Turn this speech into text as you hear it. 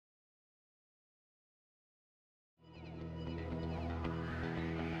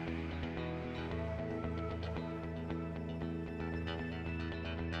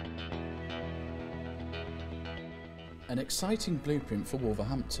An exciting blueprint for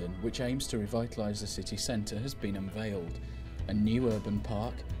Wolverhampton, which aims to revitalise the city centre, has been unveiled. A new urban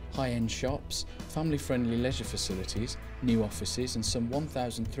park, high-end shops, family-friendly leisure facilities, new offices and some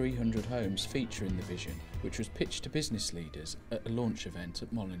 1,300 homes feature in the vision, which was pitched to business leaders at a launch event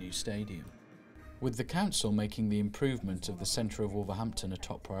at Molineux Stadium. With the council making the improvement of the centre of Wolverhampton a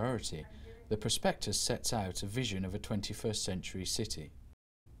top priority, the prospectus sets out a vision of a 21st century city.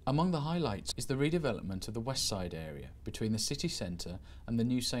 Among the highlights is the redevelopment of the west side area between the city centre and the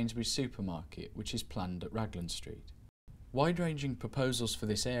new Sainsbury's supermarket, which is planned at Raglan Street. Wide-ranging proposals for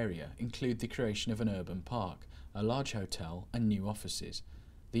this area include the creation of an urban park, a large hotel and new offices.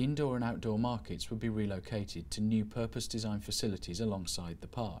 The indoor and outdoor markets would be relocated to new purpose-designed facilities alongside the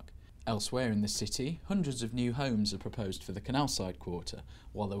park. Elsewhere in the city, hundreds of new homes are proposed for the Canal Side quarter,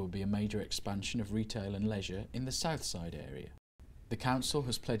 while there will be a major expansion of retail and leisure in the south side area. The council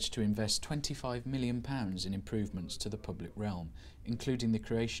has pledged to invest £25 million in improvements to the public realm, including the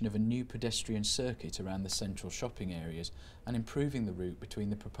creation of a new pedestrian circuit around the central shopping areas and improving the route between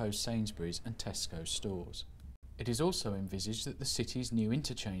the proposed Sainsbury's and Tesco stores. It is also envisaged that the city's new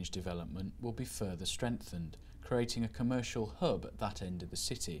interchange development will be further strengthened, creating a commercial hub at that end of the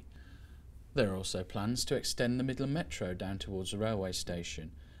city. There are also plans to extend the Midland Metro down towards the railway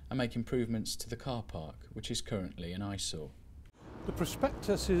station and make improvements to the car park, which is currently an eyesore. The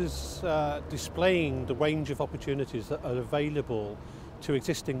prospectus is displaying the range of opportunities that are available to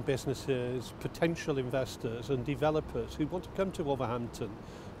existing businesses, potential investors and developers who want to come to Wolverhampton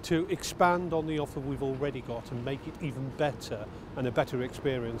to expand on the offer we've already got and make it even better and a better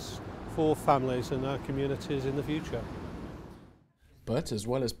experience for families and our communities in the future. But as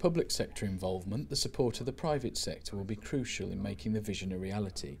well as public sector involvement, the support of the private sector will be crucial in making the vision a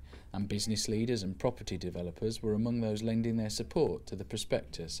reality, and business leaders and property developers were among those lending their support to the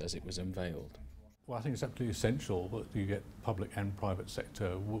prospectus as it was unveiled. Well, I think it's absolutely essential that you get public and private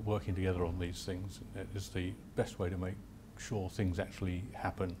sector working together on these things. It is the best way to make sure things actually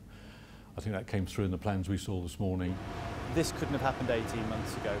happen. I think that came through in the plans we saw this morning. This couldn't have happened 18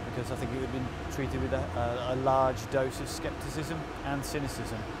 months ago because I think it would have been treated with a large dose of scepticism and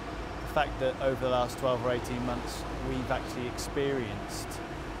cynicism. The fact that over the last 12 or 18 months we've actually experienced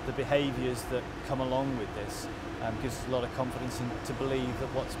the behaviours that come along with this gives us a lot of confidence to believe that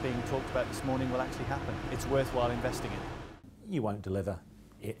what's being talked about this morning will actually happen. It's worthwhile investing in. You won't deliver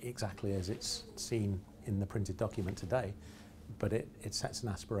it exactly as it's seen in the printed document today, but it sets an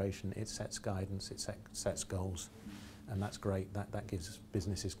aspiration, it sets guidance, it sets goals, and that's great. That gives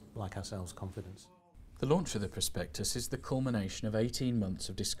businesses like ourselves confidence. The launch of the prospectus is the culmination of 18 months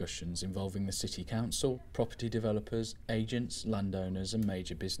of discussions involving the City Council, property developers, agents, landowners and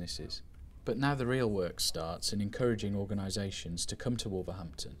major businesses. But now the real work starts in encouraging organisations to come to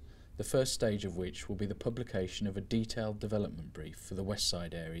Wolverhampton, the first stage of which will be the publication of a detailed development brief for the West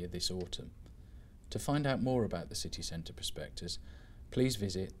Side area this autumn. To find out more about the City Centre prospectus, please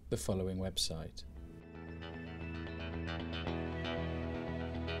visit the following website.